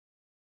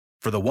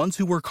For the ones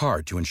who work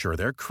hard to ensure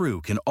their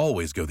crew can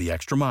always go the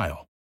extra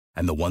mile,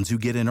 and the ones who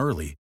get in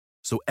early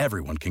so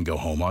everyone can go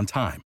home on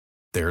time,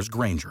 there's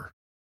Grainger,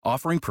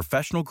 offering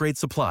professional-grade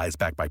supplies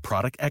backed by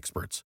product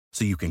experts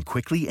so you can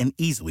quickly and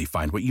easily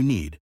find what you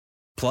need.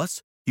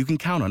 Plus, you can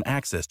count on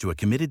access to a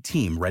committed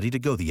team ready to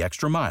go the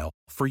extra mile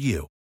for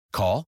you.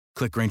 Call,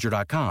 click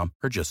Grainger.com,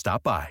 or just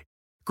stop by.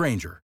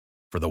 Grainger,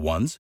 for the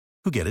ones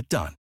who get it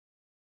done.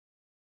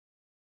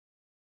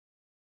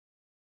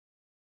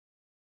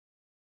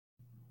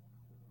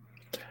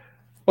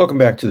 Welcome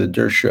back to the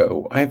Dirt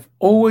Show. I've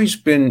always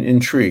been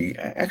intrigued,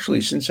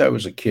 actually since I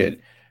was a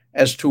kid,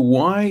 as to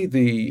why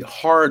the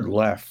hard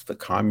left, the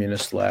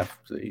communist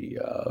left, the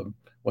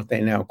what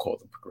they now call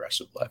the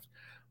progressive left,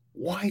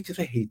 why do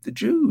they hate the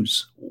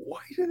Jews?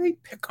 Why do they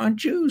pick on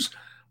Jews?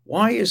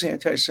 Why is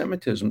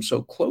anti-Semitism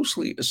so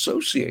closely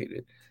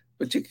associated,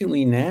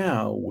 particularly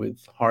now with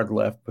hard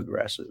left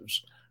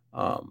progressives?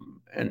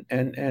 And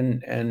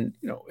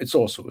it's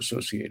also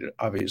associated,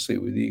 obviously,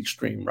 with the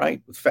extreme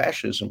right, with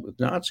fascism, with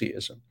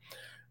Nazism.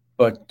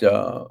 But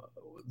the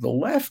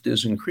left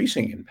is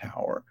increasing in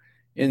power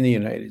in the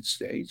United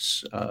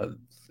States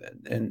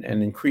and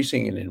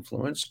increasing in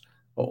influence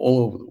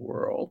all over the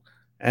world,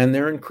 and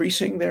they're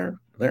increasing their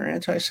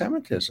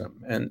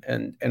anti-Semitism.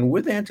 And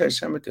with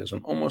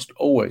anti-Semitism, almost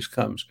always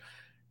comes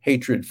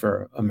hatred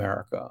for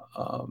America.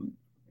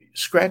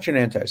 Scratch an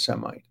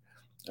anti-Semite,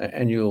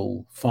 and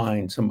you'll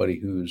find somebody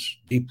who's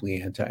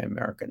deeply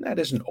anti-American. That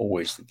isn't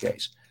always the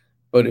case,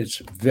 but it's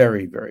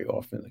very, very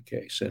often the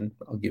case. And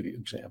I'll give you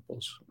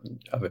examples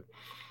of it.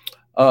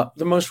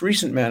 The most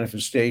recent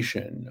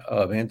manifestation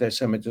of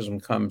anti-Semitism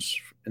comes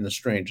in the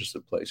strangest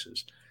of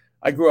places.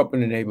 I grew up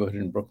in a neighborhood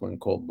in Brooklyn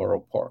called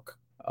Borough Park,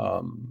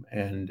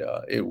 and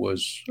it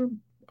was a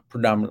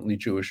predominantly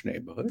Jewish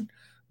neighborhood,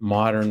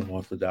 modern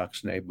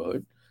Orthodox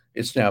neighborhood.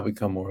 It's now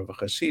become more of a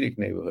Hasidic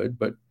neighborhood,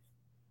 but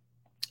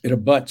it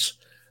abuts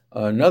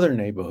another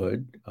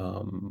neighborhood,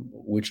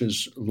 which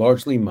is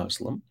largely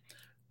Muslim.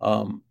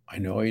 I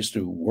know I used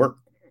to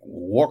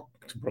walk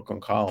to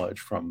Brooklyn College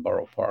from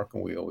Borough Park,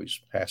 and we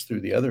always passed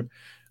through the other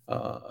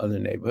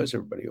neighborhoods.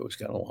 Everybody always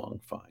got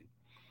along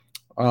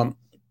fine.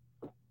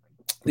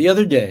 The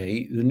other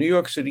day, the New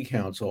York City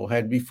Council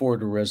had before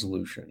it a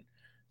resolution.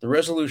 The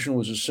resolution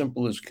was as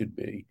simple as could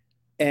be: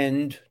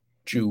 end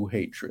Jew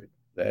hatred.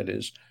 That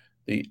is,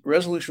 the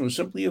resolution was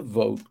simply a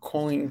vote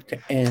calling to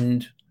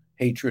end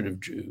hatred of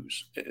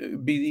Jews. It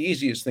would be the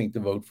easiest thing to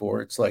vote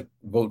for. It's like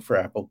vote for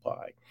apple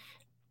pie,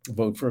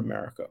 vote for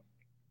America,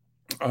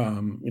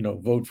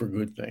 vote for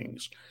good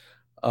things.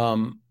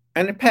 And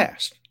it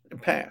passed.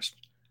 It passed.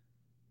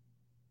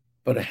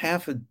 But a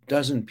half a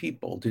dozen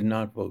people did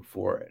not vote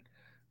for it.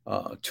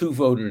 2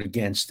 voted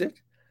against it,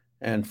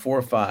 and 4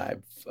 or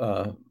 5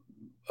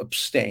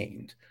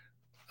 abstained.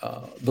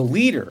 The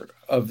leader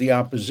of the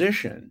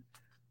opposition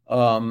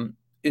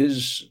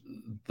is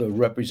the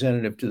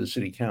representative to the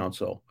city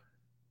council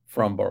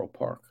from Borough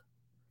Park,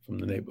 from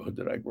the neighborhood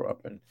that I grew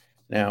up in.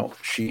 Now,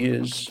 she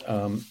is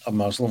a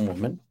Muslim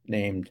woman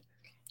named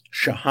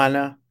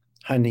Shahana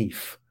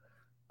Hanif.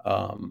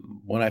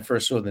 When I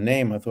first saw the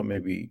name, I thought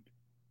maybe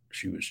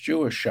she was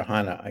Jewish.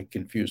 Shahana, I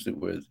confused it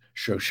with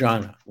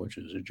Shoshana, which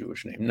is a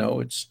Jewish name.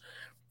 No, it's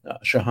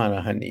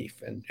Shahana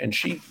Hanif. And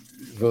she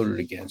voted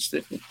against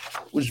it and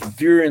was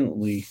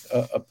virulently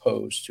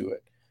opposed to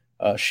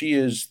it. She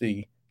is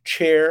the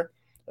chair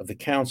of the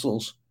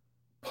council's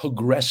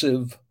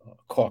progressive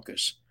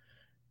caucus.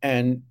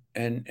 And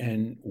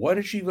why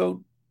did she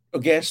vote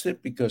against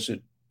it? Because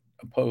it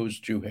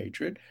opposed Jew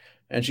hatred.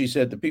 And she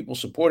said the people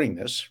supporting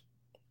this,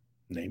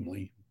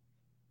 namely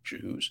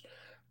Jews,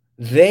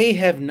 they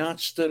have not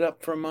stood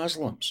up for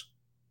Muslims.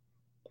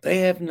 They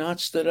have not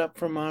stood up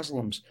for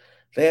Muslims.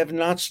 They have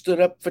not stood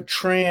up for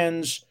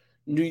trans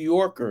New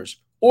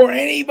Yorkers or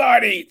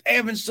anybody. They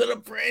haven't stood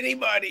up for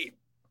anybody.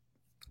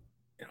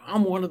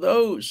 I'm one of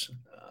those.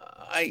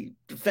 I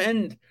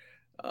defend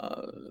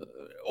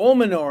all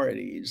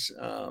minorities,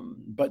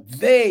 but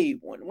they,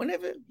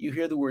 whenever you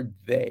hear the word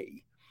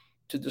they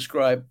to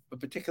describe a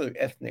particular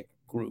ethnic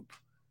group,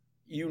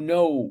 you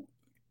know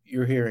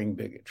you're hearing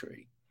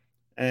bigotry,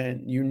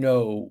 and you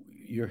know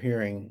you're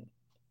hearing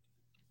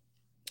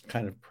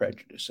kind of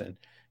prejudice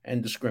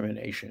and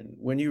discrimination.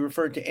 When you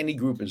refer to any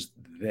group as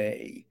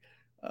they,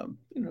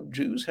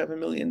 Jews have a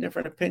million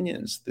different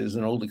opinions. There's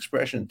an old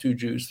expression, 2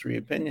 Jews, 3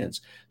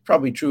 opinions.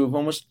 Probably true of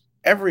almost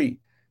every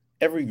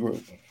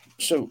group.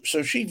 So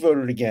she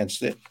voted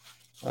against it,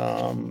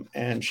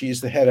 and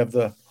she's the head of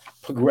the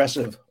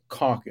Progressive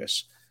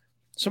Caucus.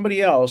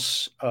 Somebody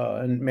else,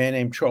 a man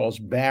named Charles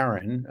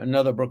Barron,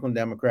 another Brooklyn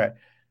Democrat,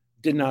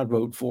 did not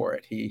vote for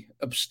it. He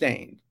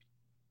abstained.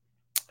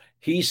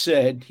 He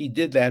said he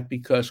did that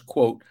because,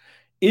 quote,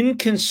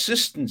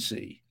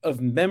 inconsistency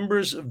of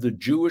members of the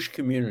Jewish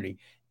community,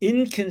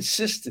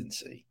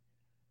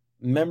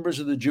 members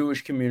of the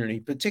Jewish community,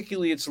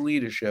 particularly its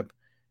leadership,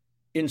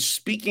 in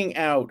speaking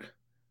out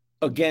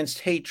against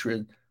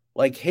hatred,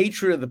 like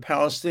hatred of the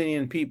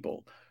Palestinian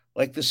people,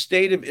 like the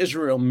state of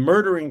Israel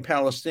murdering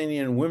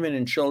Palestinian women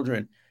and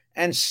children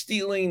and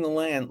stealing the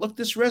land. Look,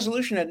 this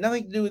resolution had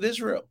nothing to do with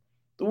Israel.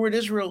 The word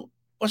Israel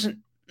wasn't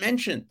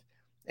mentioned.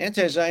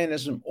 Anti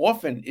Zionism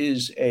often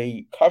is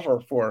a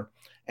cover for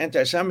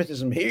anti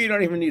Semitism. Here, you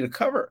don't even need a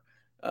cover.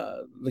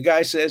 The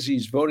guy says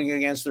he's voting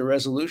against the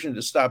resolution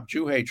to stop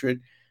Jew hatred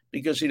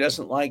because he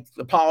doesn't like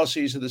the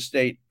policies of the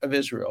state of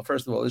Israel.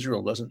 First of all,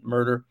 Israel doesn't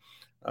murder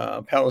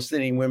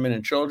Palestinian women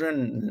and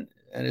children,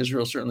 and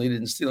Israel certainly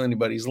didn't steal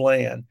anybody's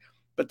land.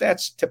 But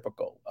that's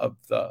typical of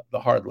the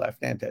hard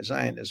left,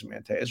 anti-Zionism,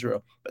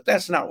 anti-Israel. But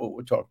that's not what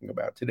we're talking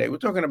about today. We're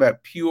talking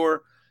about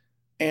pure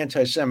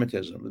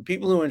anti-Semitism. The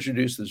people who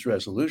introduced this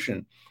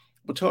resolution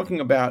were talking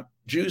about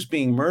Jews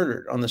being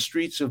murdered on the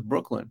streets of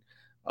Brooklyn,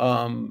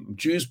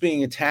 Jews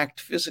being attacked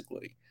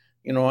physically.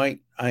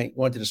 I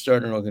wanted to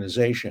start an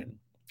organization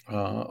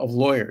of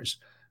lawyers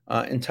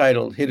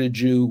entitled "Hit a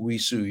Jew, We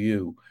Sue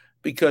You,"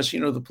 because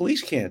the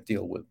police can't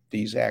deal with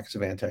these acts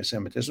of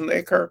anti-Semitism. They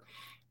occur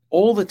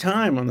all the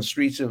time on the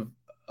streets of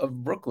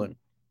Brooklyn.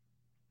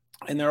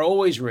 And they're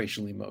always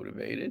racially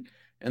motivated,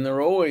 and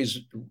they're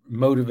always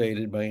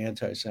motivated by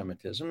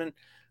anti-Semitism. And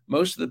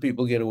most of the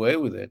people get away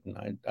with it.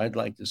 And I'd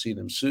like to see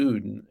them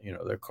sued, and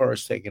their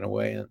cars taken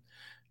away,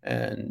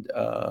 and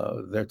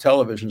their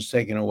televisions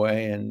taken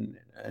away,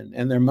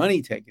 and their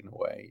money taken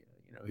away.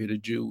 Hit a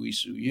Jew, we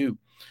sue you.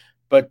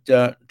 But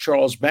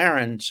Charles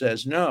Barron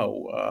says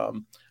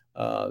no.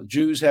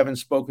 Jews haven't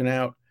spoken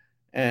out,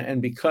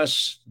 and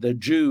because the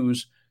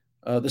Jews,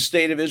 the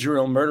state of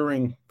Israel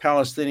murdering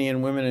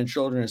Palestinian women and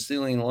children and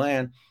stealing the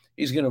land,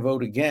 he's going to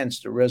vote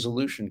against a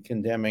resolution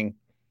condemning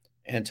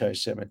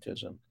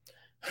anti-Semitism.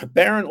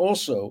 Barron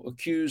also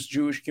accused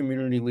Jewish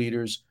community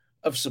leaders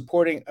of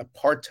supporting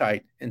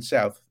apartheid in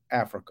South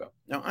Africa.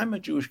 Now, I'm a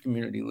Jewish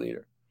community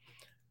leader.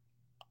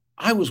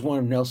 I was one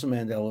of Nelson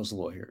Mandela's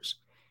lawyers.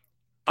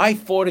 I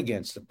fought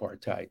against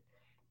apartheid.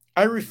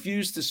 I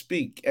refused to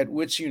speak at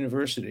Wits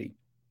University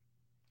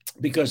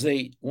because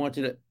they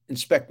wanted to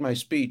inspect my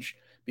speech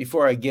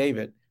before I gave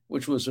it,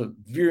 which was a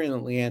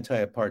virulently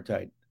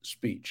anti-apartheid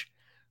speech.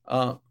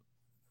 The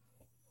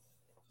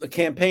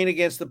campaign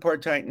against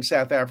apartheid in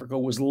South Africa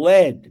was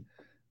led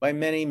by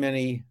many,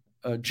 many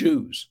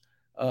Jews,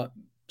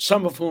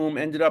 some of whom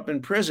ended up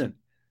in prison,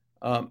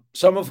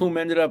 some of whom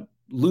ended up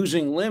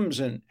losing limbs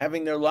and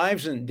having their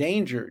lives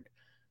endangered.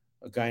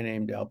 A guy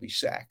named Albie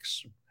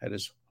Sachs had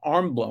his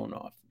arm blown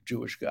off,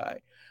 Jewish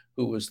guy,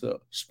 who was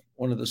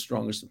one of the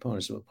strongest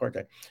opponents of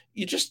apartheid.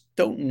 You just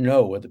don't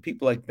know whether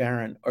people like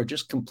Barron are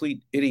just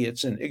complete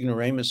idiots and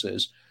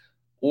ignoramuses,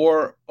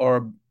 or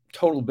are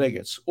total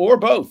bigots, or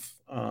both.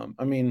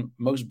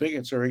 Most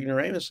bigots are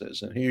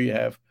ignoramuses. And here you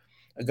have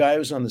a guy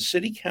who's on the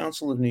city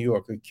council of New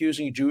York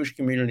accusing Jewish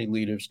community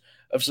leaders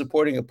of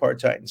supporting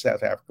apartheid in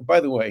South Africa. By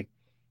the way,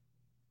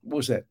 what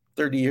was that,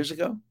 30 years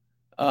ago?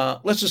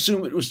 Let's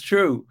assume it was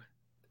true.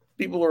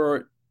 People who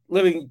are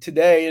living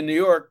today in New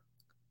York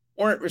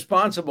weren't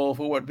responsible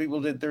for what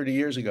people did 30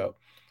 years ago.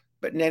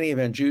 But in any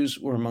event, Jews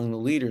were among the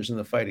leaders in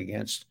the fight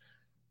against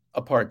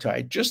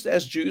apartheid, just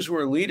as Jews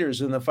were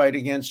leaders in the fight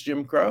against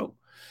Jim Crow.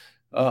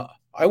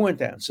 I went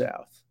down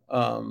south.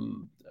 Rabbi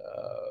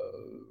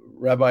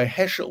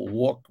Heschel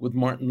walked with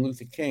Martin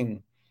Luther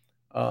King.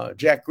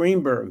 Jack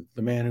Greenberg,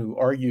 the man who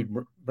argued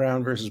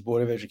Brown versus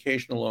Board of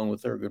Education along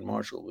with Thurgood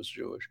Marshall, was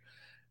Jewish.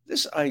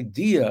 This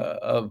idea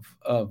of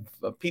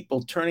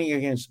people turning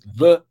against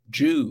the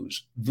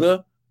Jews,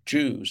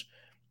 it's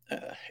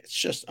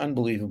just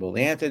unbelievable.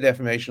 The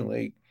Anti-Defamation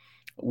League,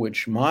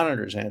 which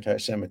monitors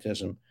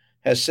anti-Semitism,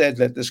 has said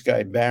that this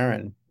guy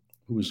Barron,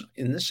 who's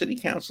in the city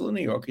council of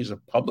New York, he's a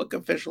public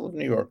official of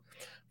New York,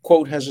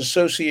 quote, has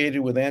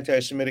associated with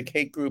anti-Semitic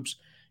hate groups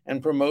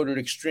and promoted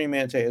extreme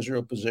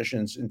anti-Israel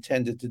positions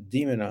intended to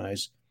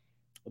demonize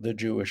the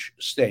Jewish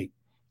state.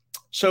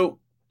 So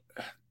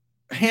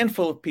a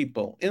handful of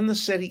people in the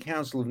city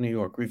council of New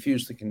York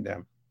refused to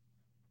condemn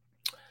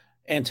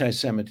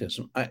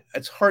anti-Semitism.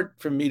 It's hard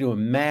for me to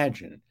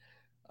imagine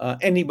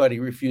anybody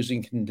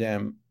refusing to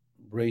condemn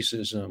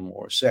racism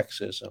or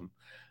sexism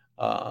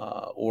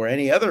or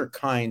any other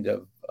kind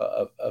of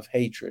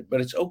hatred.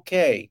 But it's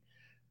okay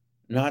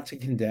not to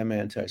condemn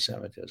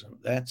anti-Semitism.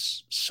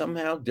 That's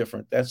somehow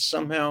different. That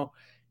somehow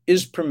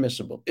is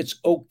permissible. It's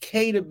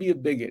okay to be a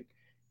bigot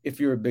if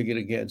you're a bigot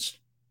against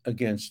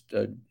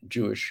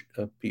Jewish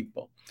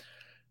people.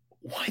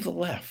 Why the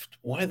left?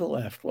 Why the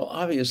left? Well,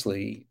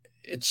 obviously,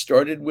 it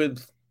started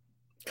with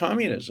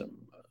communism.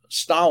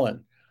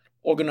 Stalin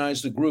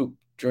organized a group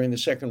during the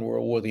Second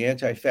World War, the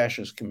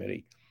Anti-Fascist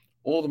Committee,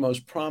 all the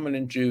most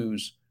prominent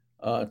Jews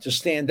to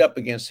stand up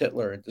against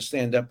Hitler and to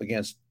stand up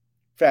against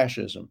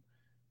fascism.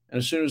 And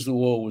as soon as the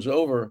war was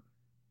over,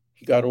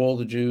 he got all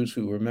the Jews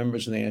who were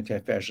members of the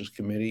Anti-Fascist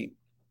Committee,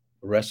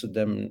 arrested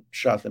them, and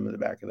shot them in the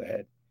back of the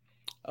head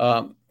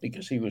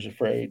because he was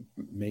afraid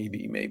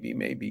maybe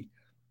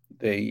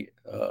they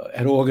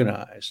had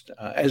organized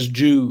as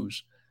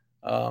Jews.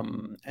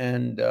 Stalin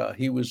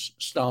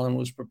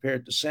was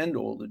prepared to send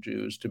all the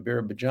Jews to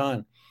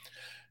Azerbaijan,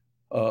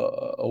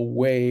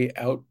 way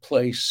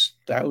outplaced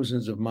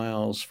thousands of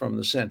miles from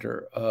the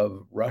center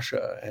of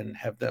Russia, and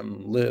have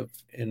them live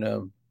in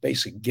a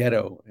basic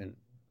ghetto, and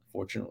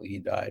fortunately he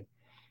died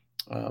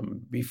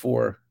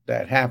before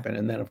that happened.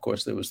 And then, of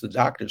course, there was the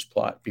doctors'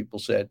 plot. People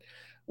said,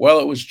 well,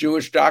 it was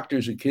Jewish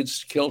doctors who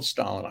killed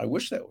Stalin. I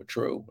wish that were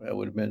true. That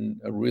would have been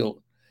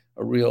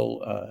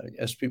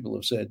as people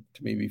have said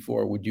to me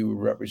before, would you have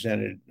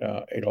represented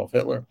Adolf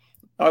Hitler?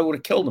 I would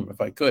have killed him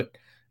if I could.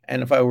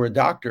 And if I were a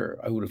doctor,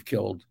 I would have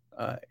killed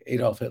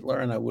Adolf Hitler,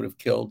 and I would have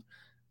killed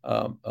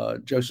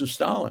Joseph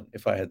Stalin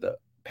if I had the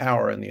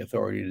power and the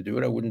authority to do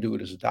it. I wouldn't do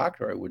it as a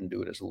doctor. I wouldn't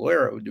do it as a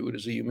lawyer. I would do it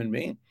as a human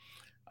being.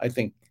 I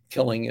think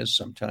killing is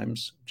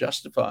sometimes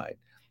justified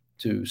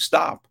to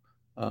stop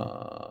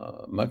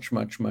much,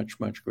 much, much,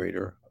 much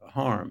greater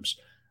harms.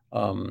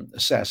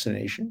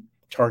 Assassination,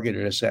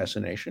 targeted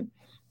assassination,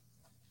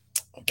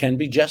 can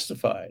be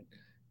justified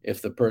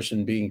if the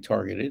person being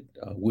targeted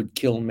would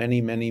kill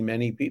many, many,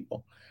 many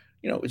people.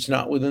 It's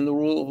not within the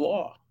rule of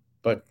law,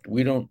 but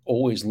we don't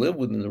always live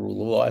within the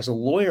rule of law. As a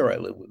lawyer, I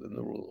live within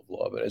the rule of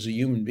law, but as a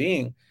human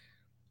being,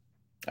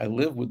 I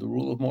live with the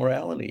rule of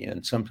morality,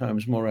 and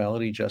sometimes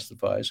morality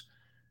justifies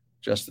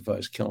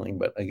killing.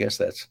 But I guess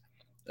that's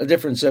a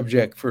different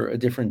subject for a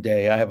different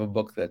day. I have a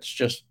book that's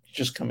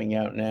just coming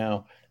out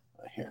now.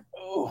 Here,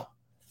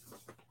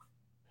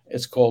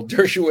 it's called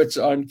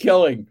Dershowitz on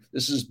Killing.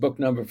 This is book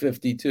number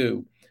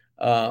 52.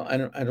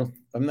 I'm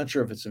not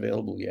sure if it's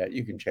available yet.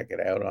 You can check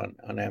it out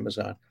on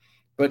Amazon.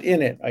 But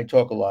in it, I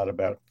talk a lot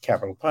about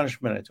capital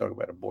punishment. I talk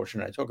about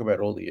abortion. I talk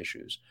about all the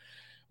issues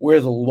where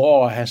the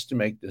law has to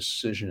make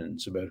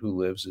decisions about who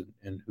lives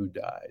and who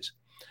dies.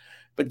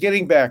 But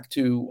getting back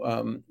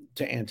to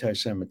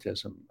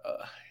anti-Semitism,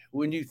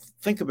 when you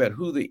think about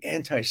who the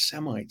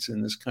anti-Semites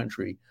in this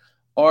country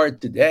are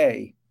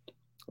today,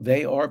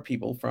 they are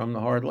people from the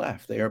hard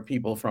left. They are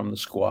people from the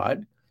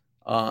squad.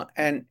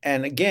 And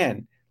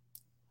again,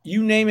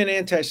 you name an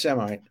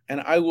anti-Semite, and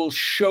I will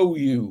show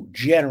you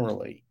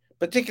generally,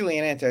 particularly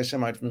an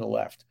anti-Semite from the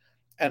left,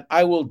 and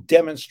I will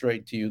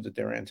demonstrate to you that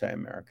they're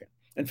anti-American.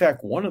 In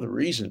fact, one of the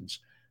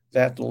reasons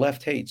that the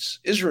left hates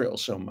Israel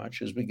so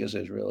much is because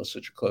Israel has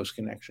such a close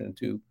connection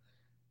to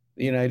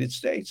the United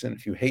States. And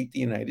if you hate the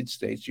United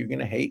States, you're going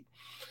to hate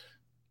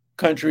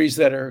countries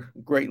that are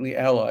greatly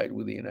allied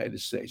with the United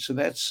States. So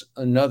that's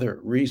another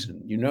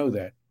reason. You know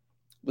that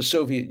the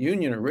Soviet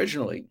Union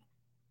originally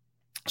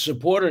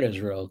supported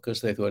Israel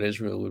because they thought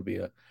Israel would be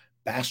a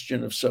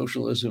bastion of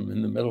socialism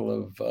in the middle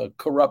of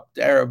corrupt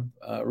Arab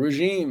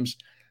regimes.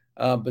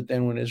 But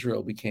then when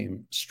Israel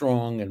became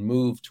strong and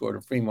moved toward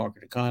a free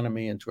market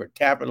economy and toward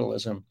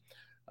capitalism,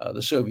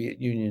 the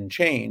Soviet Union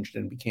changed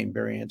and became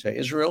very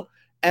anti-Israel.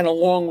 And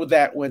along with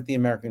that went the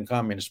American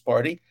Communist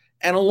Party.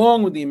 And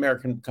along with the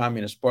American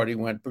Communist Party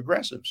went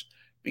progressives,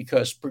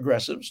 because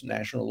progressives,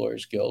 National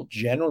Lawyers Guild,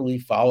 generally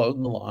followed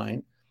in the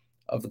line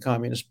of the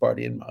Communist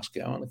Party in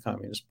Moscow and the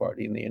Communist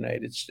Party in the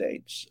United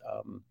States.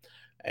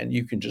 And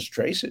you can just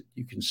trace it.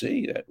 You can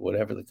see that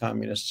whatever the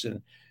communists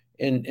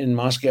in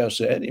Moscow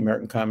said, the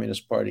American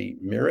Communist Party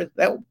mirrored.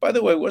 That, by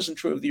the way, wasn't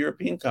true of the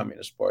European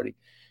Communist Party.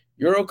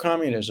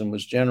 Eurocommunism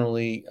was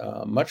generally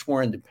much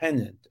more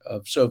independent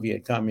of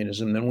Soviet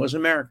communism than was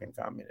American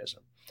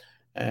communism.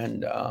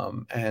 And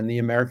the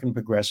American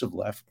progressive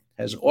left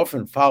has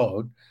often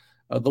followed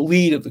the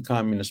lead of the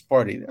Communist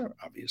Party.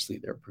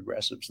 They're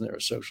progressives and there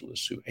are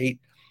socialists who hate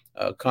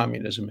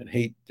communism and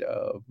hate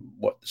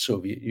what the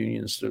Soviet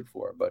Union stood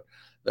for. But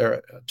there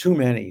are too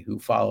many who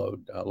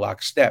followed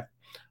lockstep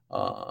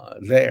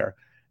there.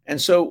 And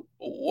so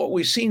what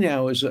we see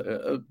now is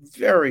a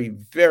very,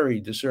 very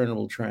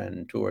discernible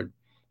trend toward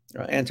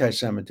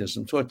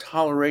anti-Semitism, toward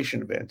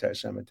toleration of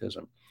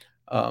anti-Semitism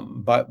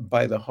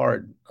by the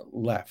hard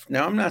left.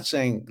 Now, I'm not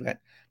saying that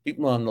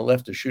people on the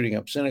left are shooting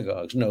up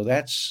synagogues. No,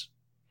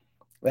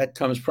 that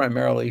comes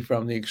primarily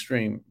from the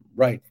extreme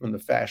right, from the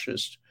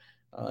fascist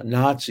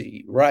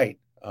Nazi right,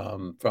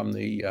 from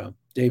the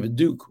David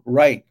Duke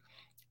right,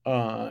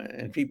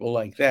 and people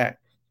like that.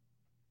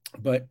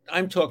 But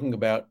I'm talking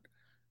about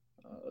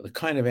the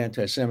kind of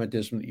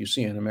anti-Semitism that you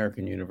see in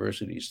American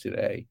universities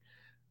today,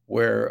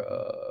 where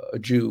a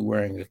Jew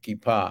wearing a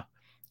kippah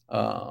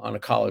on a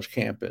college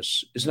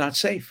campus is not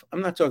safe. I'm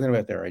not talking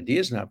about their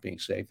ideas not being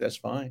safe. That's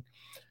fine.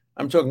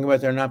 I'm talking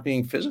about their not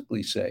being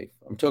physically safe.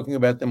 I'm talking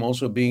about them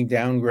also being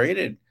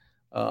downgraded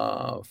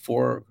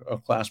for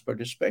class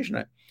participation.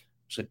 I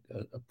was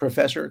a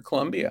professor at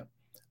Columbia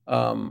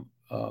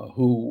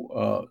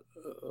who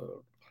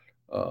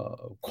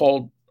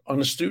called on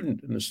a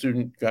student, and the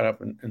student got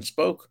up and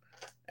spoke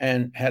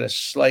and had a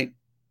slight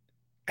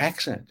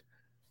accent.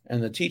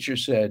 And the teacher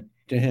said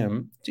to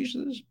him, this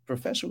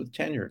professor with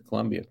tenure at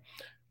Columbia,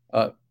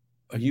 are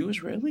you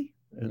Israeli?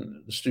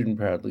 And the student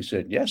proudly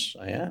said, yes,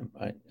 I am.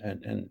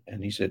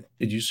 And he said,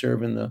 did you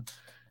serve in the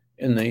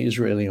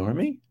Israeli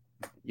army?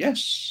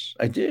 Yes,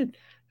 I did.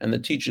 And the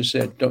teacher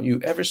said, don't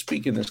you ever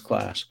speak in this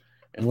class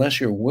unless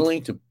you're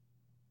willing to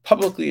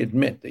publicly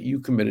admit that you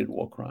committed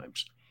war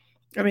crimes.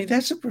 I mean,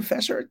 that's a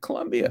professor at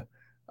Columbia.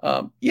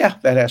 Yeah,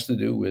 that has to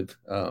do with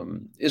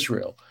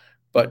Israel.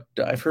 But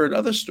I've heard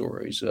other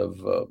stories of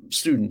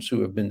students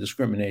who have been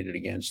discriminated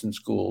against in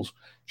schools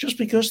just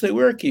because they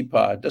wear a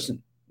kippah. It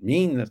doesn't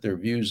mean that their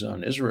views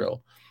on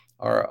Israel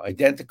are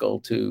identical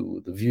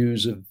to the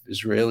views of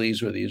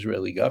Israelis or the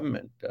Israeli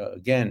government.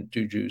 Again,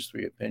 two Jews,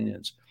 three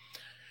opinions.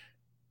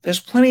 There's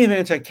plenty of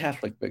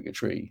anti-Catholic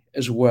bigotry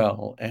as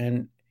well,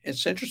 and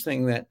it's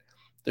interesting that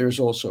there's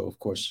also, of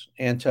course,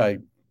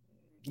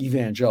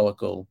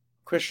 anti-evangelical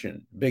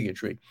Christian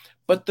bigotry,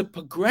 but the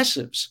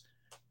progressives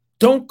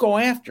don't go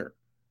after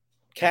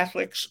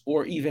Catholics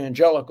or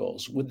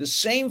evangelicals with the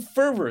same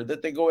fervor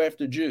that they go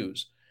after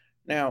Jews.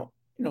 Now,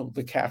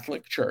 the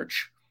Catholic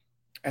Church,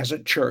 as a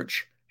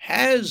church,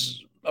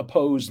 has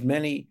opposed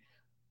many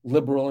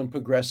liberal and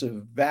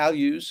progressive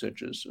values,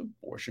 such as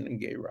abortion and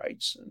gay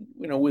rights, and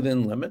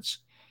within limits,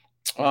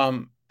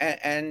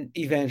 and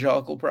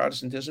evangelical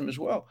Protestantism as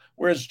well.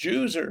 Whereas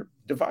Jews are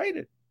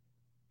divided.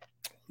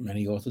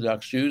 Many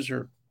Orthodox Jews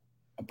are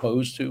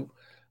opposed to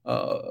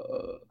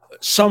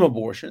some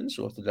abortions.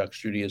 Orthodox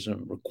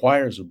Judaism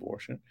requires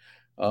abortion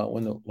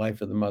when the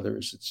life of the mother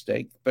is at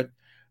stake. But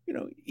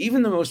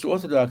even the most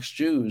Orthodox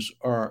Jews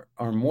are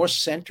more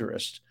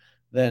centrist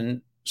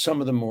than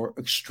some of the more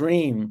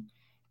extreme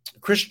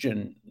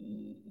Christian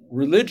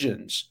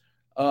religions.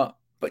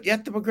 But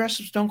yet the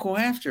progressives don't go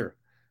after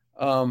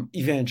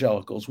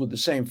evangelicals with the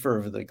same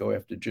fervor they go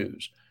after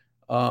Jews,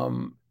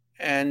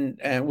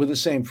 and with the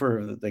same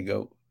fervor that they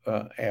go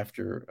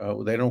after.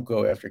 They don't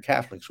go after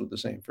Catholics with the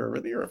same fervor.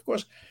 There, of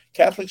course,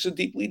 Catholics are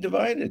deeply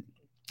divided.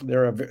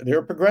 There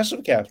are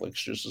progressive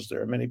Catholics, just as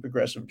there are many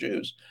progressive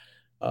Jews.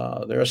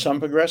 There are some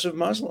progressive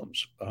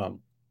Muslims,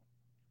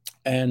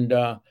 and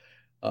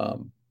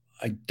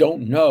I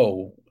don't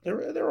know.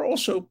 There are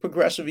also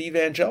progressive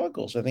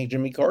evangelicals. I think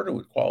Jimmy Carter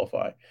would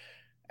qualify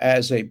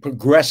as a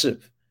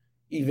progressive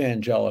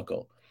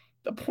evangelical.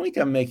 The point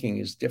I'm making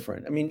is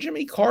different. I mean,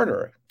 Jimmy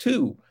Carter,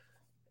 too.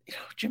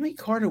 Jimmy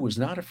Carter was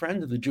not a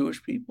friend of the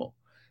Jewish people.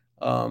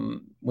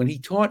 When he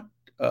taught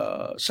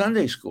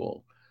Sunday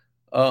school,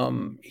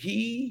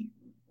 he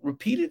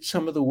repeated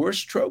some of the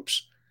worst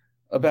tropes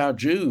about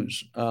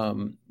Jews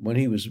when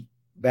he was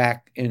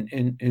back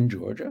in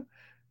Georgia.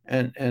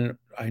 And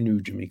I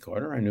knew Jimmy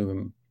Carter. I knew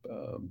him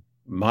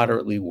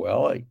moderately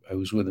well. I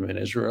was with him in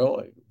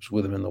Israel. I was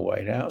with him in the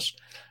White House.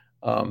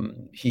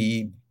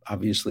 He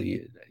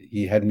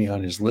had me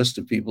on his list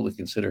of people to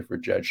consider for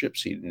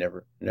judgeships. He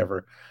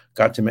never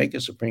got to make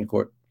a Supreme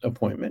Court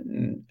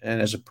appointment. And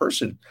as a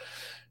person,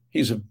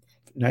 he's a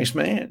nice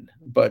man.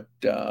 But,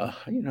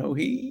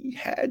 he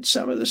had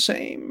some of the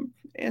same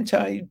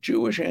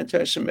anti-Jewish,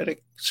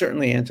 anti-Semitic,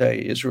 certainly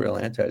anti-Israel,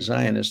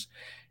 anti-Zionist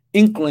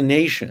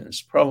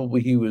inclinations.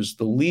 Probably he was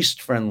the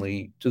least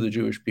friendly to the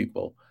Jewish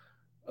people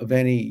of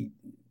any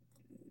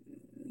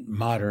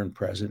modern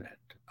president,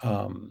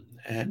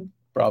 and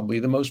probably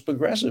the most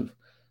progressive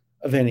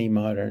of any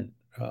modern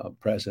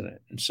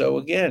president. And so,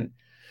 again,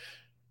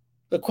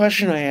 the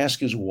question I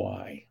ask is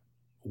why?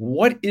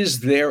 What is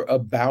there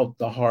about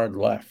the hard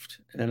left?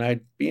 And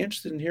I'd be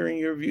interested in hearing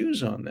your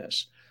views on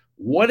this.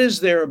 What is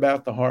there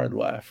about the hard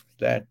left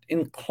that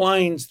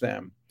inclines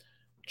them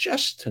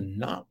just to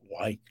not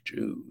like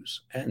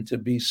Jews and to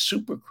be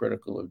super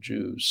critical of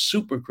Jews,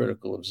 super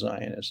critical of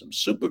Zionism,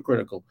 super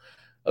critical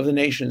of the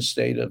nation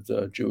state of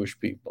the Jewish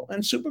people,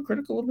 and super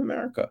critical of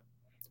America?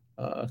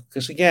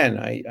 Because again,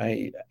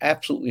 I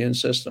absolutely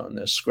insist on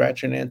this.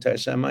 Scratch an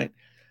anti-Semite,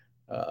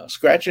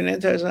 scratch an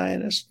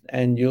anti-Zionist,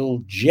 and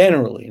you'll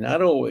generally,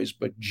 not always,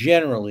 but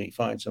generally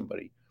find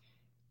somebody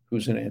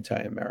who's an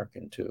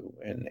anti-American too,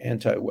 and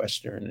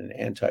anti-Western and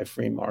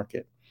anti-free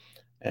market,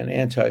 and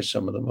anti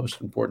some of the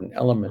most important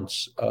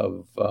elements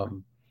of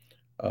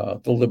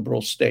the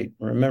liberal state.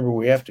 Remember,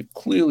 we have to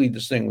clearly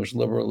distinguish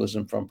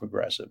liberalism from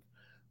progressive.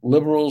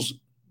 Liberals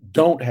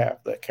don't have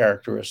the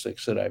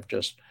characteristics that I've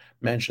just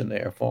mentioned. They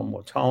are far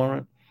more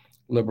tolerant.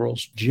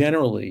 Liberals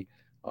generally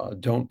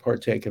don't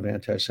partake of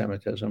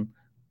anti-Semitism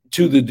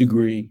to the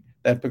degree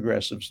that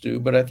progressives do.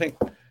 But I think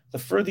the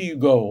further you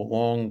go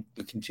along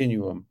the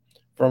continuum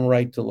from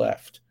right to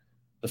left,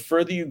 the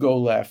further you go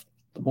left,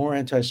 the more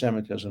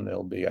anti-Semitism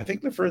there'll be. I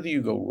think the further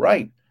you go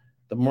right,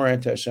 the more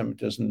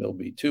anti-Semitism there'll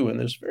be too. And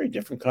there's a very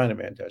different kind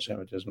of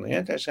anti-Semitism. The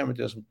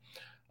anti-Semitism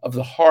of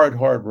the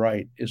hard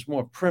right is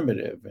more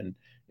primitive and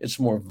it's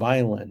more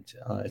violent.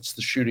 It's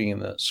the shooting in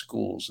the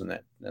schools and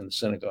the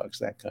synagogues,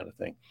 that kind of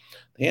thing.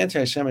 The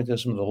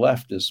anti-Semitism of the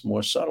left is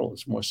more subtle,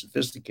 it's more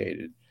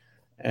sophisticated,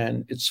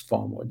 and it's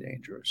far more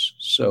dangerous.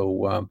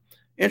 So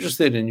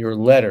interested in your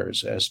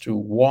letters as to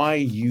why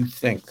you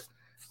think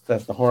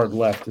that the hard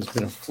left has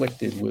been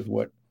afflicted with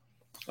what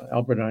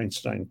Albert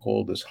Einstein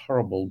called this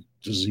horrible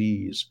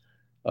disease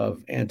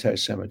of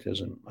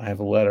anti-Semitism. I have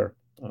a letter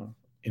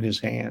in his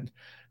hand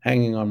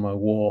hanging on my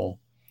wall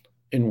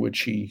in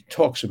which he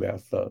talks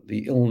about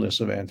the illness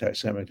of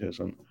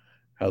anti-Semitism,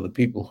 how the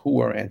people who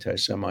are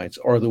anti-Semites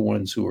are the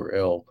ones who are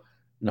ill,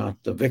 not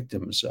the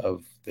victims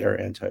of their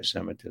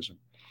anti-Semitism.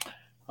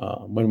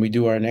 When we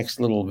do our next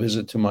little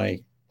visit to my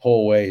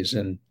hallways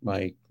and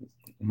my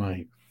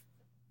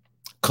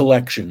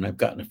collection, I've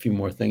gotten a few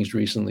more things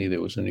recently.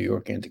 There was a New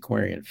York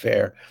Antiquarian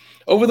Fair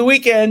over the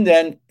weekend,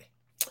 and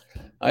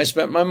I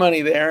spent my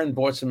money there and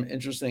bought some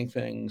interesting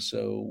things.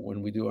 So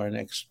when we do our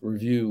next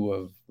review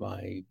of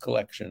my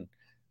collection,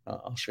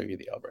 I'll show you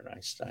the Albert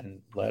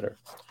Einstein letter.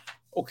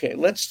 Okay,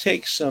 let's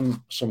take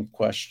some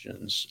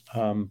questions.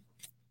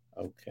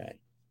 Okay.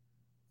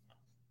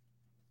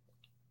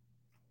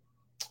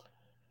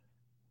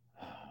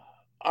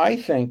 I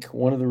think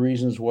one of the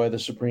reasons why the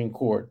Supreme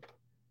Court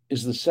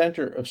is the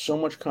center of so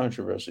much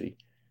controversy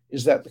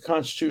is that the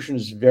Constitution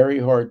is very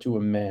hard to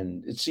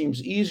amend. It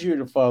seems easier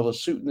to follow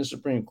suit in the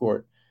Supreme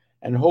Court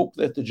and hope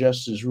that the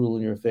justices rule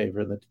in your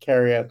favor than to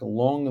carry out the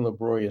long and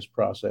laborious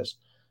process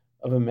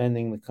of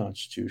amending the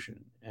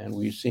Constitution. And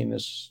we've seen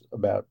this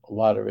about a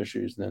lot of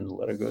issues. Then the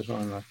letter goes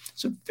on and on.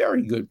 It's a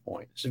very good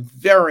point. It's a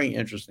very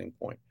interesting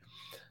point.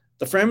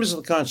 The framers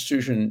of the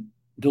Constitution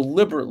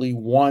deliberately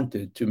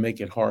wanted to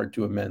make it hard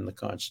to amend the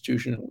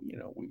Constitution.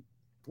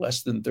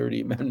 Less than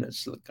 30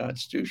 amendments to the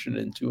Constitution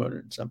in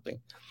 200 something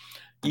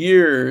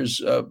years.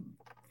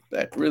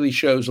 That really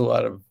shows a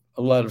lot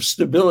of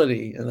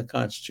stability in the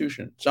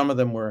Constitution. Some of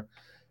them were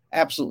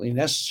absolutely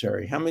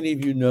necessary. How many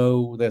of you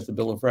know that the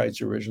Bill of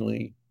Rights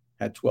originally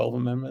had 12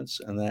 amendments,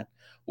 and that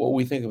what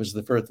we think of as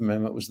the First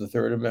Amendment was the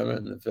Third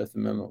Amendment, and the Fifth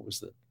Amendment was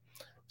the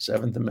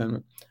Seventh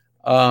Amendment?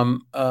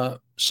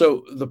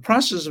 So the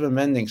process of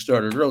amending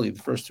started early.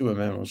 The first two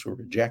amendments were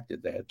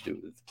rejected. They had to do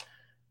with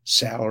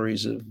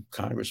salaries of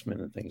congressmen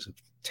and things of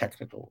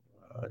technical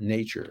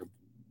nature,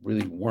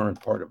 really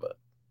weren't part of a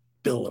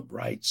Bill of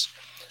Rights.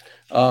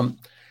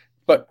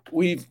 But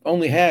we've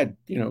only had,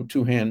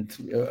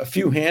 a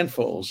few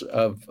handfuls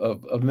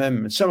of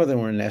amendments. Some of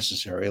them were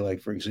necessary,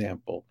 like, for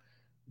example,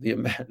 the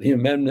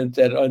amendment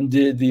that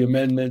undid the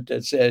amendment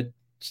that said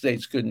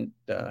states couldn't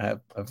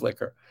have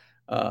liquor.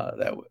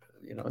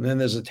 And then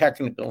there's a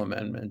technical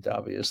amendment,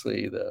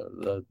 obviously,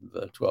 the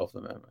 12th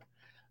Amendment,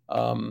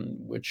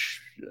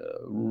 which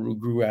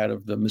grew out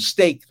of the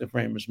mistake the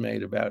framers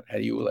made about how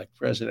you elect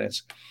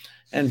presidents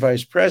and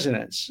vice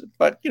presidents.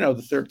 But, the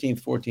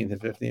 13th, 14th,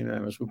 and 15th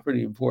Amendments were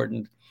pretty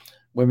important.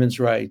 Women's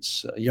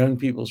rights, young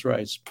people's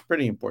rights,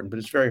 pretty important, but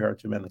it's very hard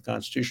to amend the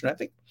Constitution. I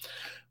think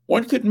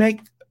one could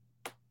make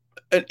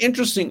an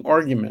interesting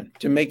argument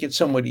to make it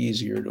somewhat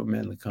easier to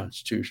amend the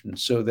Constitution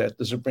so that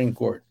the Supreme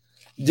Court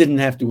didn't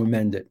have to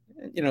amend it.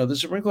 The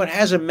Supreme Court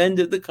has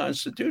amended the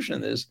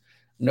Constitution. There's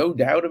no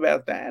doubt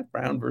about that.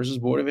 Brown versus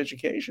Board of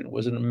Education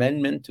was an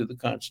amendment to the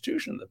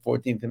Constitution. The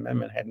 14th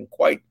Amendment hadn't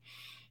quite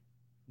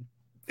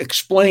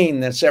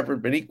explained that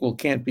separate but equal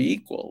can't be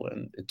equal.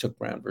 And it took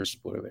Brown versus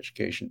Board of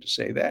Education to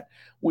say that.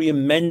 We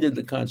amended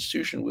the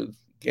Constitution with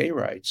gay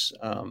rights.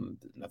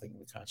 Nothing in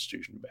the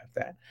Constitution about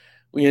that.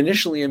 We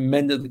initially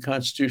amended the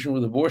Constitution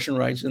with abortion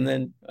rights and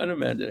then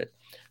unamended it.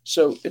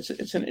 So it's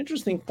an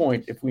interesting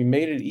point. If we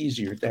made it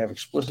easier to have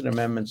explicit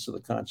amendments to the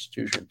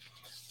Constitution,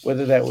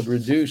 whether that would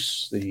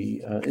reduce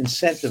the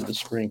incentive of the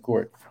Supreme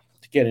Court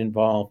to get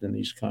involved in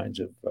these kinds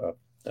of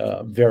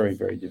very,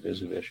 very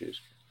divisive issues.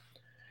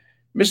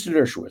 Mr.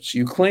 Dershowitz,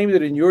 you claim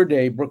that in your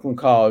day, Brooklyn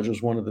College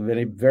was one of the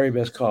very, very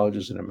best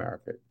colleges in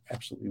America. It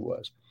absolutely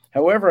was.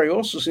 However, I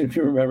also seem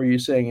to remember you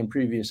saying in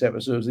previous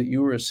episodes that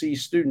you were a C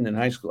student in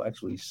high school,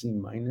 actually C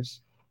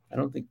minus.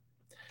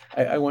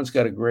 I once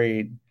got a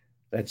grade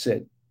that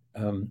said,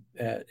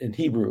 in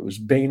Hebrew, it was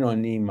Bain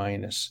on knee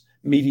minus,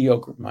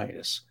 mediocre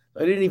minus.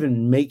 I didn't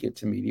even make it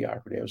to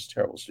mediocrity. I was a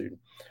terrible student.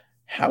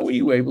 How were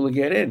you able to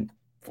get in?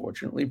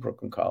 Fortunately,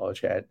 Brooklyn College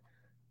had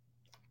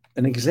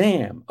an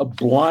exam, a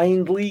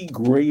blindly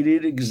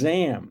graded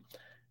exam.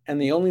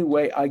 And the only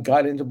way I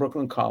got into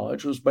Brooklyn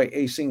College was by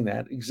acing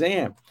that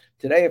exam.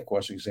 Today, of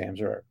course,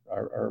 exams are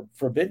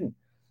forbidden.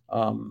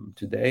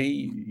 Today,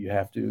 you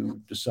have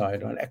to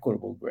decide on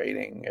equitable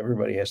grading.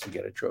 Everybody has to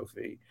get a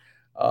trophy.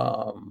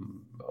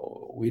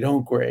 We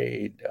don't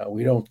grade.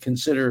 We don't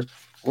consider.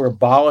 We're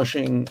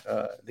abolishing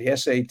the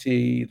SAT,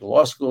 the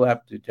law school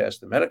aptitude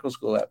test, the medical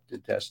school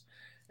aptitude test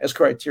as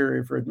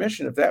criteria for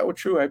admission. If that were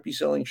true, I'd be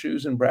selling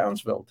shoes in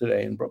Brownsville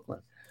today in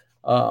Brooklyn.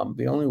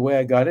 The only way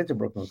I got into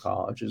Brooklyn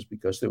College is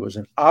because there was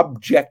an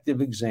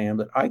objective exam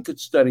that I could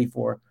study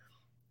for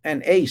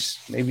and ace.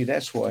 Maybe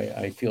that's why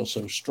I feel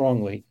so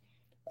strongly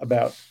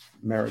about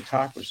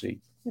meritocracy.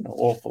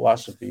 All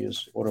philosophy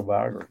is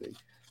autobiography,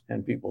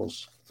 and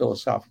people's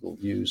philosophical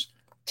views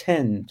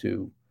tend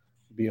to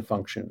be a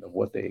function of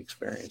what they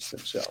experience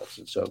themselves.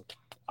 And so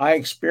I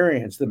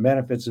experienced the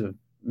benefits of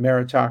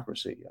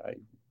meritocracy. I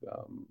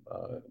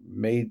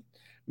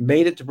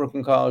made it to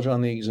Brooklyn College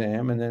on the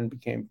exam and then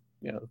became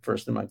the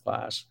first in my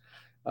class,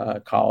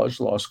 college,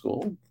 law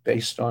school,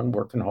 based on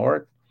working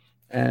hard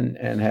and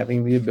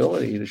having the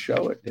ability to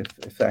show it.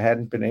 If I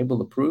hadn't been able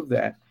to prove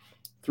that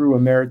through a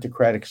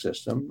meritocratic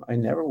system, I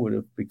never would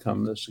have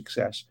become the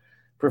success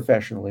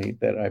professionally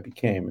that I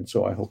became. And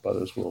so I hope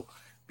others will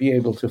be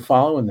able to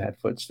follow in that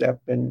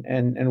footstep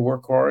and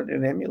work hard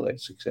and emulate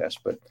success.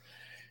 But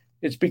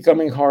it's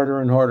becoming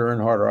harder and harder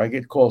and harder. I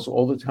get calls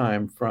all the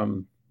time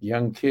from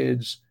young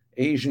kids,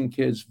 Asian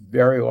kids,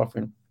 very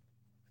often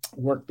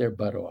worked their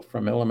butt off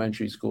from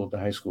elementary school to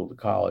high school to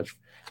college,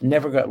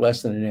 never got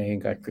less than an A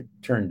and got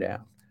turned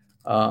down.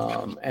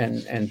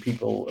 And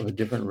people of a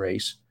different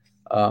race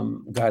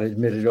got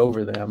admitted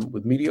over them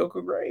with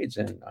mediocre grades.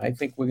 And I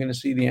think we're going to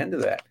see the end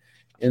of that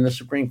in the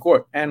Supreme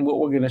Court. And what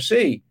we're going to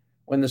see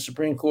when the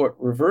Supreme Court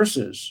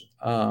reverses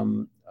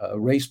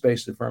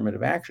race-based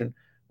affirmative action,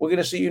 we're going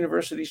to see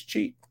universities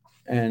cheat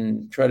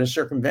and try to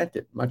circumvent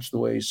it, much the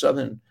way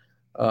Southern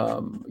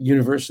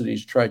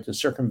universities tried to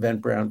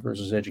circumvent Brown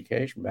versus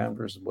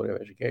Board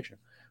of Education.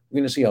 We're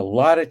going to see a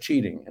lot of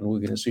cheating, and we're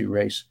going to see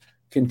race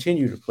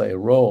continue to play a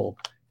role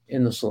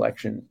in the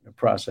selection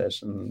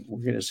process, and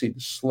we're going to see the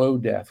slow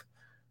death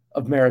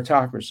of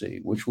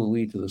meritocracy, which will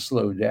lead to the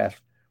slow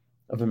death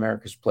of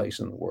America's place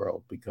in the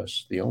world,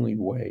 because the only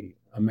way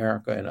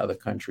America and other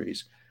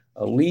countries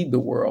lead the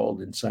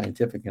world in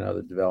scientific and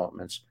other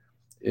developments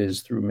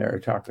is through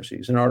meritocracy.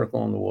 There's an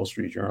article in the Wall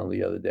Street Journal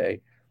the other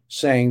day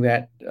saying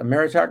that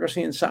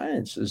meritocracy in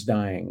science is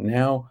dying.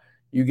 Now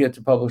you get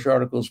to publish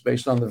articles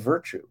based on the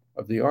virtue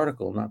of the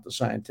article, not the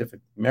scientific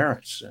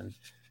merits. And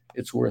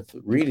it's worth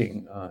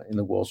reading in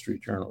the Wall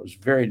Street Journal. It's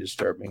very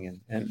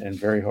disturbing and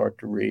very hard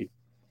to read.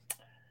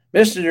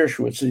 Mr.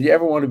 Dershowitz, did you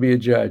ever want to be a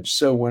judge?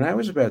 So when I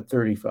was about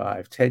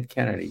 35, Ted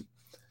Kennedy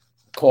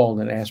called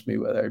and asked me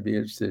whether I'd be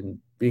interested in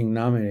being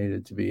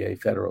nominated to be a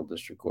federal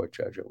district court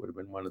judge. I would have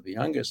been one of the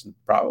youngest, and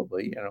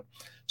probably,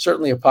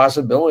 certainly a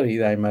possibility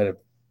that I might have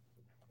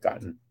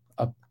gotten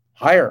a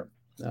higher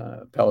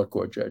appellate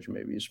court judge,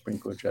 maybe a Supreme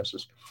Court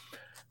justice.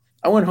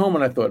 I went home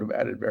and I thought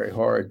about it very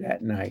hard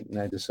that night, and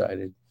I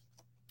decided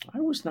I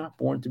was not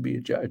born to be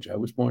a judge. I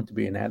was born to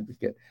be an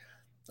advocate.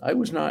 I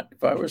was not,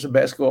 if I was a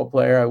basketball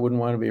player, I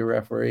wouldn't want to be a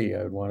referee.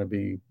 I would want to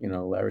be,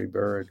 Larry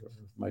Bird or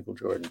Michael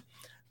Jordan.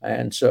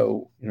 And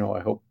so, I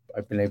hope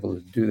I've been able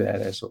to do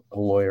that as a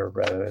lawyer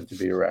rather than to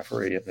be a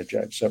referee and a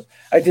judge. So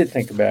I did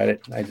think about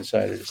it, and I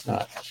decided it's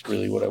not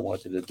really what I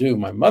wanted to do.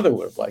 My mother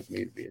would have liked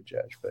me to be a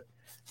judge, but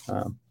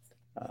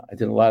I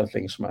did a lot of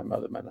things for my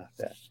mother, but not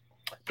that.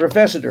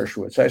 Professor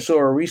Dershowitz, I saw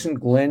a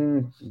recent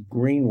Glenn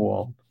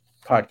Greenwald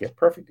podcast,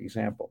 perfect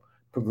example.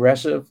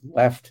 Progressive,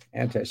 left,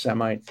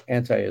 anti-Semite,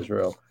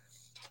 anti-Israel.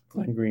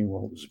 Glenn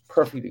Greenwald is a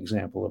perfect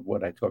example of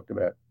what I talked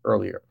about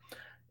earlier,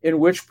 in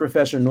which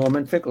Professor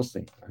Norman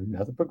Finkelstein,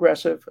 another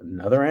progressive,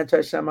 another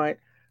anti-Semite,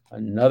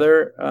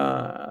 another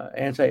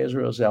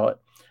anti-Israel zealot,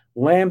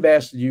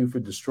 lambasted you for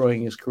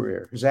destroying his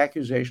career. His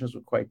accusations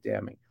were quite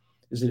damning.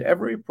 Is it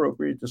ever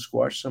appropriate to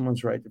squash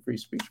someone's right to free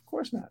speech? Of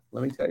course not.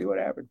 Let me tell you what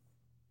happened.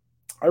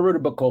 I wrote a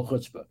book called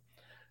Chutzpah.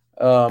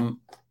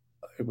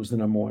 It was the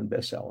 #1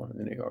 bestseller in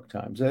the New York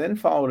Times. I then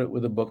followed it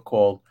with a book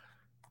called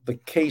The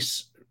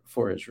Case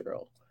for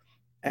Israel.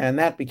 And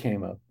that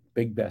became a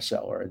big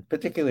bestseller,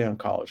 particularly on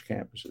college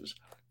campuses.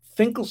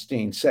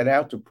 Finkelstein set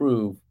out to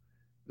prove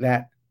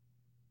that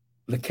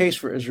The Case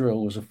for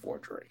Israel was a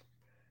forgery.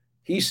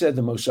 He said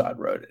the Mossad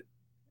wrote it,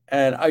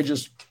 and I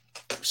just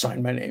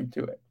signed my name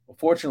to it. Well,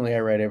 fortunately, I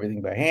read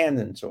everything by hand,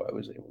 and so I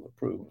was able to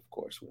prove, of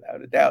course,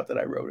 without a doubt, that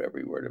I wrote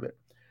every word of it.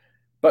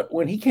 But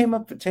when he came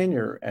up for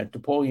tenure at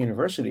DePaul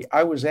University,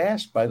 I was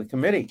asked by the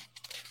committee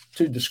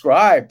to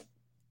describe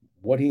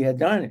what he had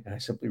done. And I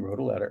simply wrote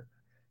a letter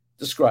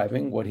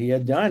describing what he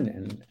had done.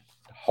 And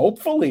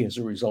hopefully, as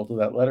a result of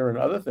that letter and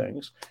other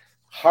things,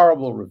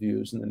 horrible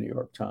reviews in the New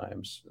York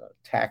Times,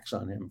 attacks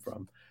on him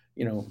from,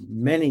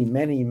 many,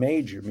 many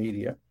major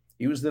media.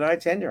 He was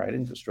denied tenure. I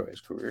didn't destroy his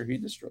career. He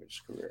destroyed his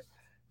career.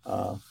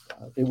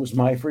 It was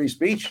my free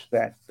speech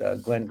that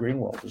Glenn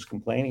Greenwald was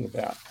complaining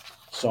about.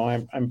 So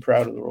I'm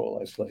proud of the role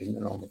I played in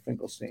the Norman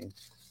Finkelstein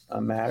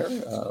matter.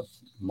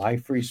 My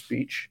free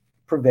speech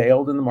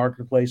prevailed in the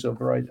marketplace of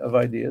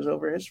ideas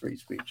over his free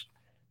speech.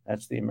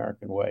 That's the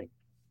American way.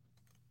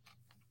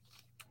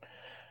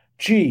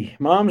 Gee,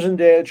 moms and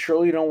dads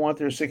surely don't want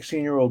their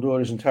 16-year-old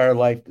daughter's entire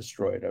life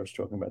destroyed. I was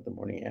talking about the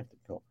morning after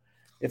pill.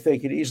 If they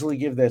could easily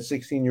give that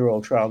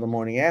 16-year-old child the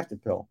morning after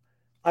pill,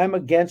 I'm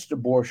against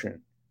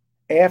abortion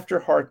after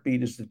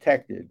heartbeat is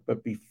detected,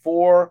 but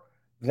before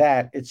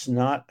that, it's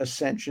not a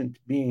sentient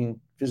being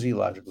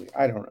physiologically.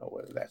 I don't know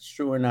whether that's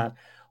true or not.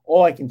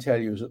 All I can tell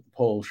you is that the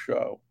polls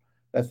show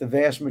that the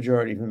vast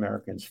majority of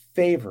Americans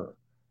favor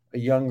a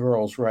young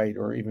girl's right,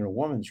 or even a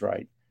woman's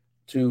right,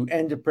 to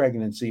end a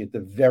pregnancy at the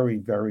very,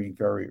 very,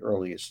 very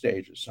earliest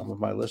stages. Some of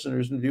my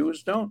listeners and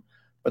viewers don't,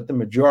 but the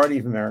majority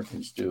of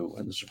Americans do.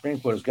 And the Supreme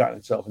Court has gotten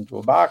itself into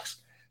a box,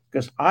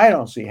 because I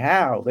don't see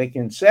how they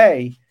can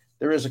say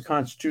there is a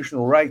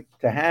constitutional right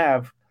to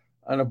have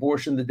an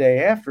abortion the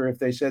day after if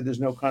they said there's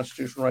no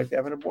constitutional right to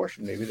have an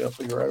abortion. Maybe they'll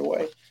figure out a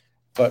way.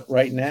 But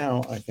right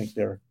now, I think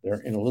they're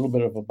in a little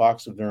bit of a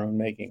box of their own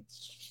making.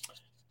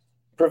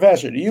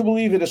 Professor, do you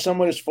believe that if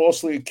someone is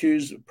falsely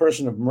accused a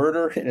person of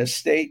murder in a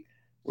state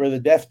where the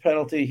death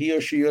penalty, he or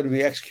she ought to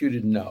be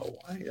executed? No.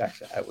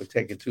 I would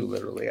take it too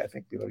literally. I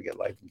think they ought to get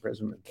life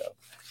imprisonment, though,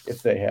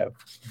 if they have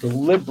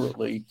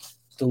deliberately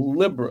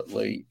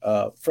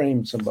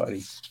framed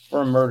somebody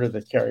for a murder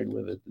that carried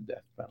with it the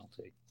death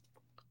penalty.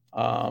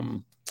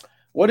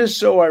 What is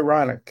so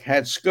ironic?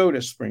 Had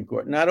SCOTUS Supreme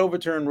Court not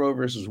overturned Roe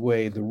versus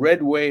Wade, the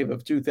red wave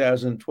of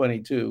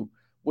 2022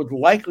 would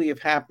likely have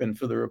happened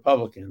for the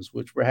Republicans,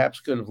 which perhaps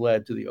could have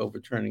led to the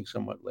overturning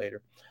somewhat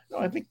later. No,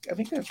 I think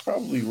that's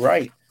probably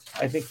right.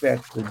 I think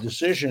that the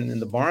decision in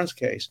the Barnes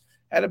case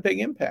had a big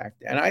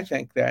impact. And I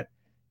think that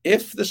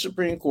if the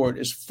Supreme Court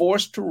is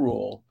forced to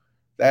rule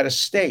that a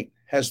state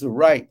has the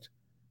right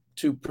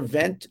to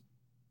prevent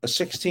a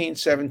 16,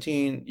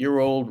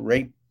 17-year-old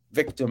rape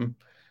victim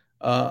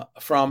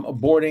from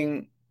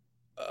aborting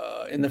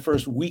in the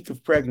first week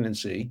of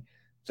pregnancy,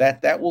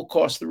 that will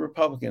cost the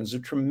Republicans a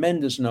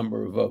tremendous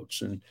number of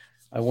votes. And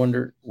I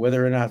wonder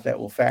whether or not that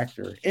will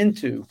factor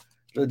into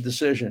the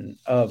decision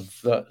of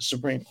the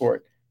Supreme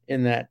Court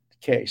in that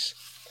case.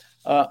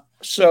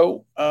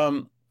 So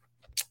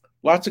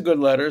lots of good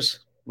letters,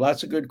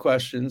 lots of good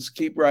questions.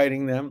 Keep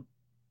writing them.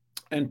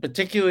 And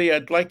particularly,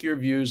 I'd like your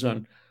views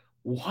on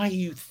why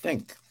you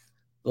think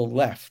the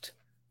left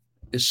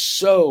is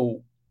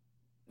so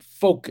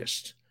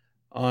focused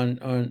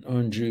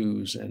on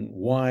Jews and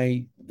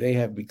why they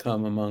have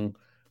become among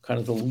kind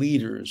of the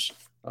leaders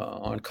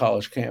on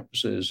college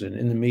campuses and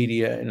in the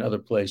media and other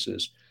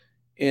places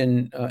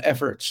in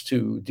efforts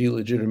to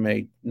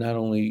delegitimate not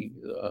only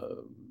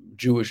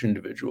Jewish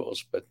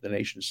individuals, but the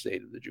nation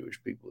state of the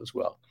Jewish people as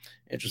well.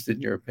 Interested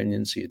in your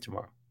opinion. See you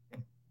tomorrow.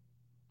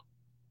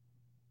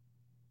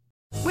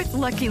 With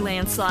Lucky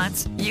Land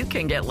Slots, you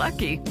can get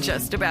lucky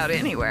just about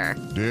anywhere.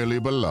 Dearly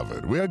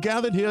beloved, we are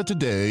gathered here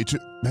today to...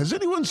 Has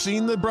anyone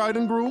seen the bride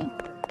and groom?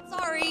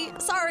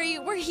 Sorry,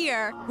 we're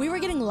here. We were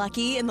getting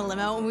lucky in the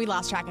limo and we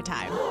lost track of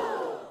time.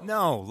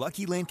 No,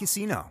 Lucky Land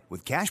Casino,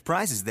 with cash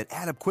prizes that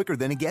add up quicker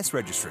than a guest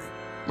registry.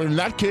 In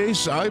that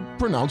case, I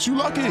pronounce you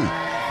lucky.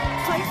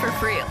 Play for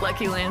free at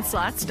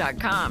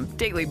LuckyLandSlots.com.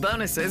 Daily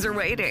bonuses are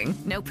waiting.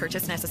 No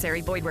purchase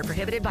necessary. Void where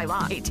prohibited by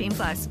law.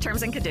 18+.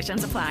 Terms and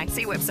conditions apply.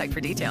 See website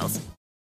for details.